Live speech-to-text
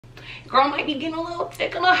Girl might be getting a little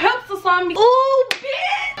thick in the hips or something. Ooh,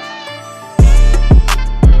 bitch!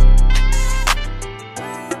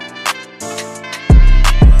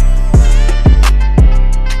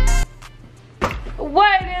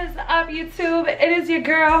 What is up, YouTube? It is your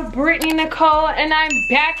girl Brittany Nicole, and I'm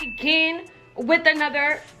back again with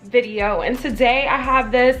another video. And today I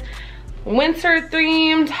have this winter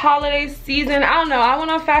themed holiday season. I don't know, I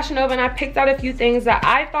went on Fashion Nova and I picked out a few things that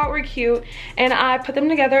I thought were cute, and I put them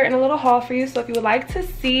together in a little haul for you. So if you would like to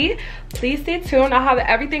see, please stay tuned. I'll have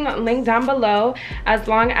everything linked down below, as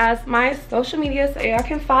long as my social media, so y'all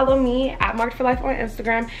can follow me at Marked for Life on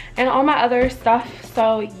Instagram and all my other stuff.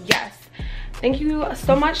 So yes, thank you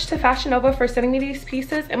so much to Fashion Nova for sending me these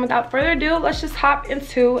pieces, and without further ado, let's just hop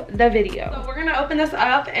into the video. So we're gonna open this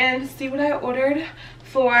up and see what I ordered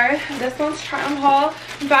for this one's try on haul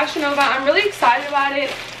from Fashion Nova. I'm really excited about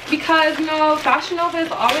it because, you know, Fashion Nova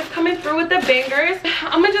is always coming through with the bangers.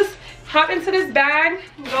 I'm gonna just hop into this bag,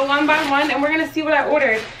 go one by one, and we're gonna see what I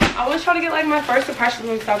ordered. I want y'all to get like my first impressions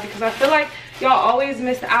and stuff, because I feel like y'all always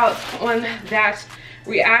miss out on that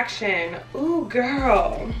reaction. Ooh,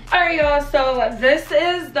 girl. All right, y'all, so this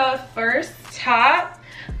is the first top.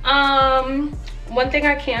 One thing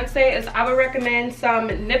I can say is I would recommend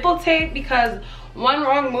some nipple tape, because one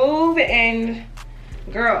wrong move and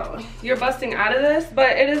girl, you're busting out of this.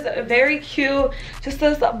 But it is very cute, just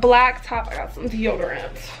this black top. I got some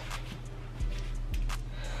deodorant.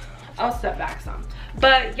 I'll step back some,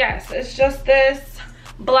 but yes, it's just this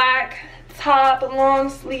black top, long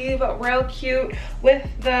sleeve, real cute, with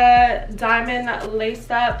the diamond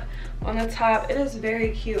lace up on the top. It is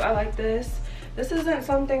very cute. I like this. This isn't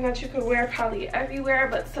something that you could wear probably everywhere,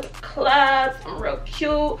 but to the club, some real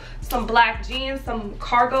cute, some black jeans, some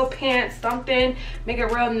cargo pants, something, make it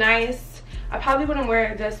real nice. I probably wouldn't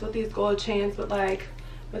wear this with these gold chains, but like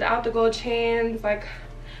without the gold chains, like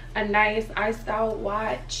a nice iced out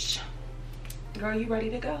watch. Girl, you ready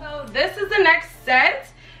to go? So this is the next set.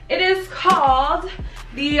 It is called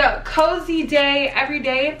the Cozy Day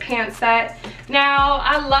Everyday Pant Set. Now,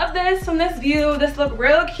 I love this from this view. This look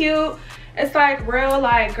real cute. It's like real,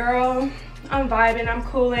 like, girl, I'm vibing, I'm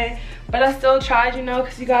cooling, but I still tried, you know,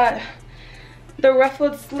 because you got the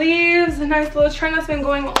ruffled sleeves, a nice little trend that's been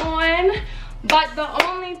going on. But the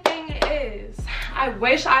only thing is, I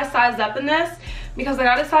wish I sized up in this, because I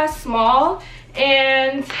got a size small,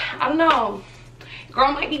 and I don't know,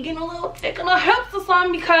 girl might be getting a little thick in the hips or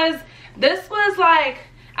something, because this was like,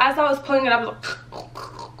 as I was pulling it up, it was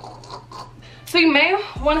like, so you may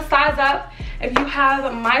want to size up if you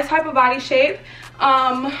have my type of body shape.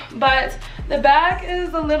 But the back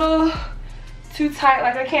is a little too tight,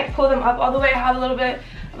 like I can't pull them up all the way. I have a little bit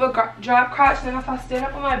of a drop crotch, and then if I stand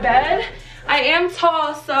up on my bed, I am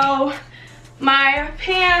tall, so my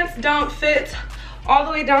pants don't fit all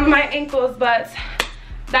the way down to my ankles, but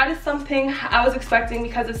that is something I was expecting,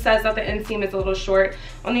 because it says that the inseam is a little short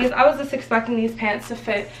on these. I was just expecting these pants to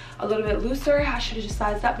fit a little bit looser. I should have just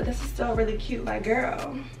sized up, but this is still really cute. Like,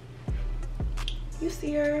 girl, you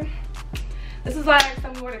see her? This is like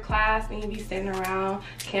something you wear to class and you be standing around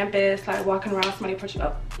campus, like walking around, somebody push it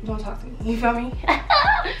up. Don't talk to me, you feel me?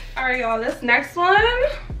 All right, y'all, this next one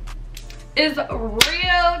is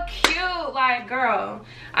real cute. Like, girl,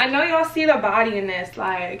 I know y'all see the body in this,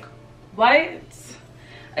 like, what?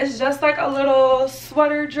 It's just like a little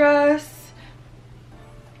sweater dress,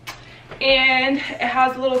 and it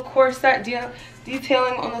has a little corset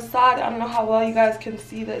detailing on the side. I don't know how well you guys can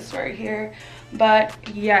see this right here, but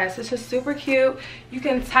yes, it's just super cute. You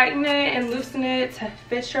can tighten it and loosen it to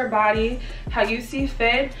fit your body how you see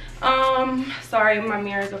fit. Sorry, my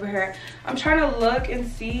mirror's over here. I'm trying to look and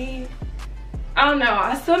see. I don't know,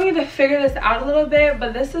 I still need to figure this out a little bit,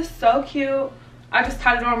 but this is so cute. I just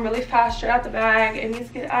tied it on really fast straight out the bag. It needs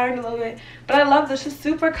to get ironed a little bit, but I love this. It's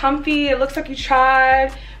super comfy. It looks like you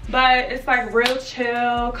tried, but it's like real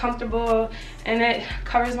chill, comfortable, and it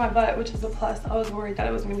covers my butt, which is a plus. I was worried that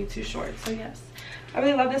it was gonna be too short, so yes, I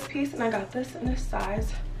really love this piece, and I got this in a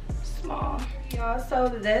size small. Y'all, so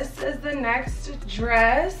this is the next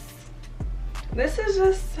dress. This is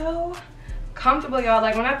just so comfortable, y'all.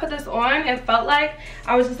 Like, when I put this on, it felt like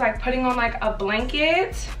I was just like putting on like a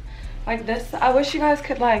blanket. Like this, I wish you guys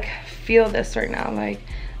could like feel this right now. Like,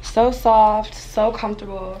 so soft, so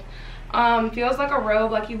comfortable. Feels like a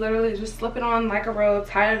robe, like you literally just slip it on like a robe,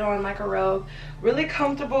 tie it on like a robe. Really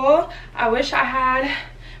comfortable. I wish I had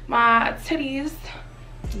my titties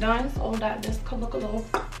done so that this could look a little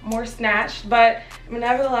more snatched, but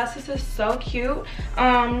nevertheless, this is so cute.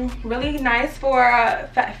 Really nice for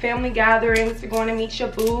family gatherings. You're going to meet your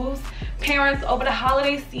boos, parents over the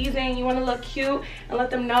holiday season, you want to look cute and let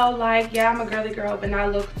them know like, yeah, I'm a girly girl but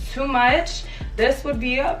not look too much, this would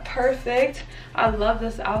be perfect. I love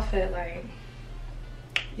this outfit. Like,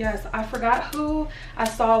 yes, I forgot who I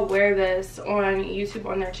saw wear this on YouTube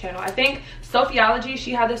on their channel. I think Sophiology,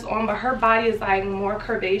 she had this on, but her body is like more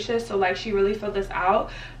curvaceous, so like she really filled this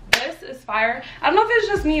out. This is fire. I don't know if it's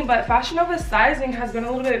just me, but Fashion Nova's sizing has been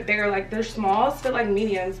a little bit bigger. Like their smalls fit like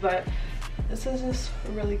mediums, but this is just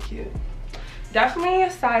really cute. Definitely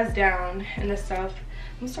a size down in this stuff.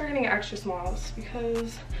 I'm starting getting extra smalls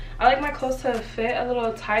because I like my clothes to fit a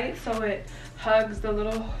little tight so it hugs the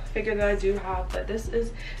little figure that I do have. But this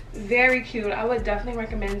is very cute. I would definitely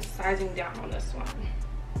recommend sizing down on this one.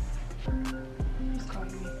 Who's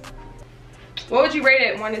calling me? What would you rate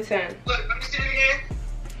it 1 to 10? Look, let me see it again.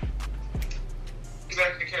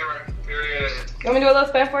 Back to the camera. Here it is. You want me to do a little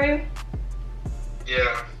spin for you?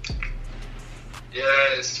 Yeah.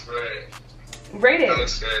 Yes, right. Rate it. That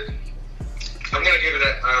looks good. I'm gonna give it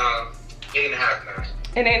a 8.5 now.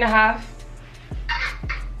 An 8.5.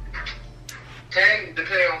 10,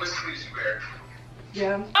 depending on which sleeves you wear.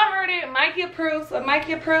 Yeah. I heard it. Mikey approves.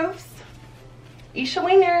 Mikey approves. Isha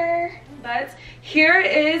Wiener. But here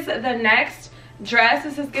is the next dress.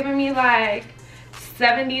 This is giving me like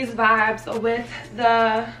 70s vibes with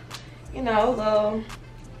the, you know, little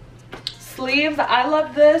sleeves. I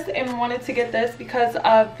love this and wanted to get this because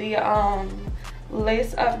of the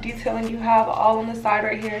lace up detailing you have all on the side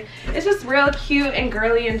right here. It's just real cute and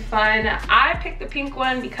girly and fun. I picked the pink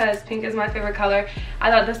one because pink is my favorite color.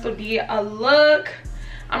 I thought this would be a look.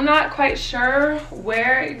 I'm not quite sure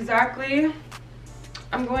where exactly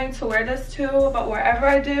I'm going to wear this to, but wherever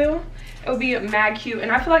I do, it would be mad cute.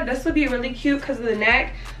 And I feel like this would be really cute because of the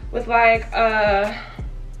neck with like a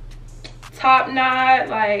top knot,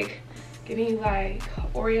 like giving you like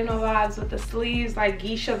oriental vibes with the sleeves, like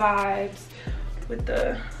geisha vibes with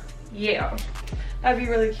the, yeah, that'd be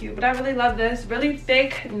really cute. But I really love this. Really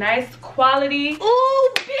thick, nice quality. Ooh,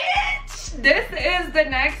 bitch! This is the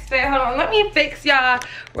next fit. Hold on, let me fix y'all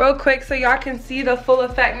real quick so y'all can see the full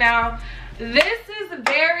effect now. This is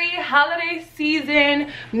very holiday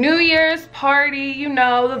season, New Year's party, you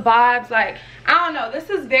know, the vibes. Like, I don't know, this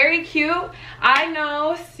is very cute. I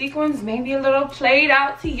know sequins may be a little played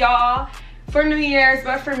out to y'all for New Year's,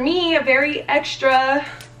 but for me, a very extra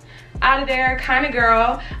out of there kind of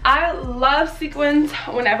girl. I love sequins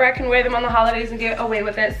whenever I can wear them on the holidays and get away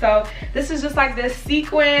with it. So this is just like this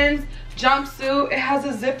sequins jumpsuit. It has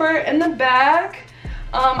a zipper in the back.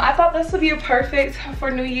 I thought this would be perfect for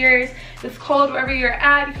New Year's. It's cold wherever you're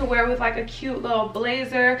at. You can wear it with like a cute little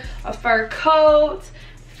blazer, a fur coat,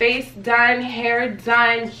 face done, hair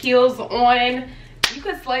done, heels on. You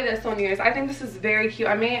could slay this on New Year's. I think this is very cute.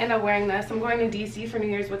 I may end up wearing this. I'm going to DC for New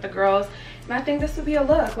Year's with the girls, and I think this would be a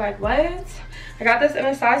look. Like, what? I got this in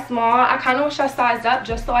a size small. I kind of wish I sized up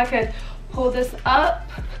just so I could pull this up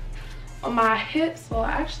on my hips. Well,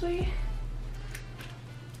 actually,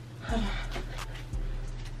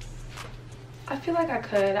 I feel like I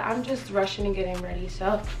could. I'm just rushing and getting ready.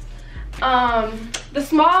 So the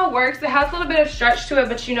small works. It has a little bit of stretch to it,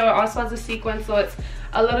 but you know, it also has a sequin, so it's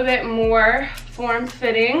a little bit more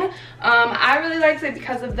form-fitting. I really liked it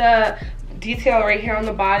because of the detail right here on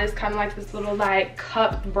the body. It's kind of like this little like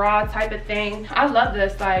cupped bra type of thing. I love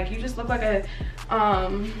this. Like, you just look like a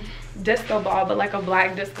disco ball, but like a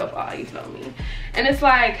black disco ball, you feel me? And it's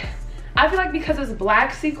like, I feel like because it's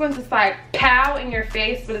black sequins, it's like pow in your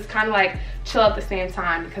face, but it's kind of like chill at the same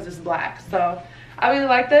time because it's black. So I really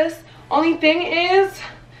like this. Only thing is,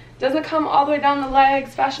 doesn't come all the way down the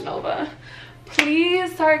legs. Fashion Nova,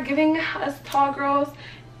 please start giving us tall girls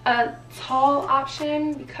a tall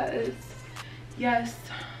option, because yes,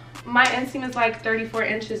 my inseam is like 34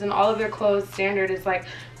 inches and all of their clothes standard is like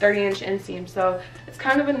 30-inch inseam, so it's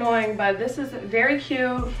kind of annoying. But this is very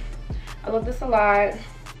cute. I love this a lot.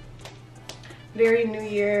 Very New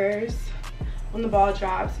Year's when the ball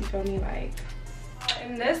drops, you feel me? Like,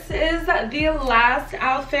 and this is the last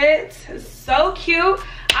outfit. So cute.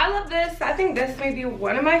 I love this. I think this may be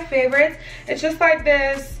one of my favorites. It's just like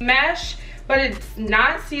this mesh, but it's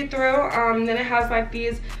not see-through. Then it has like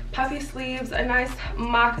these puffy sleeves, a nice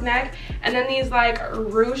mock neck, and then these like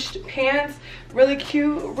ruched pants. Really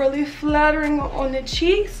cute, really flattering on the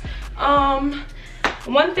cheeks.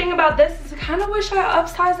 One thing about this is I kind of wish I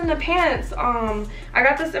upsized in the pants. I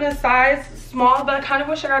got this in a size small, but I kind of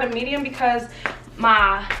wish I got a medium because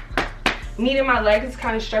my meat in my leg is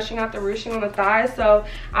kind of stretching out the ruching on the thighs. So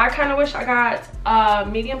I kind of wish I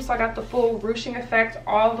got medium, so I got the full ruching effect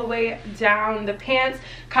all the way down the pants,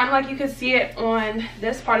 kind of like you could see it on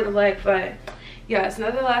this part of the leg. But yes,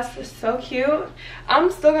 nonetheless, it's so cute.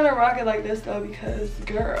 I'm still gonna rock it like this though, because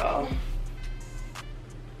girl,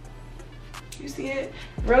 you see it?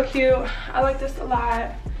 Real cute. I like this a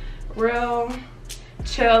lot. Real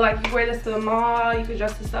chill. Like, you can wear this to the mall, you can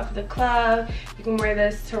dress this up for the club, you can wear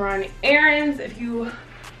this to run errands if you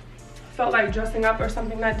felt like dressing up or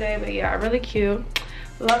something that day. But yeah, really cute.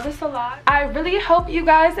 Love this a lot. I really hope you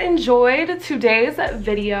guys enjoyed today's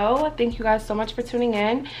video. Thank you guys so much for tuning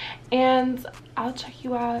in, and I'll check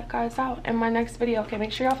you guys out in my next video. Okay,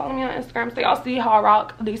 make sure y'all follow me on Instagram so y'all see how I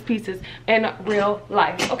rock these pieces in real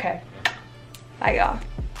life. Okay, bye y'all.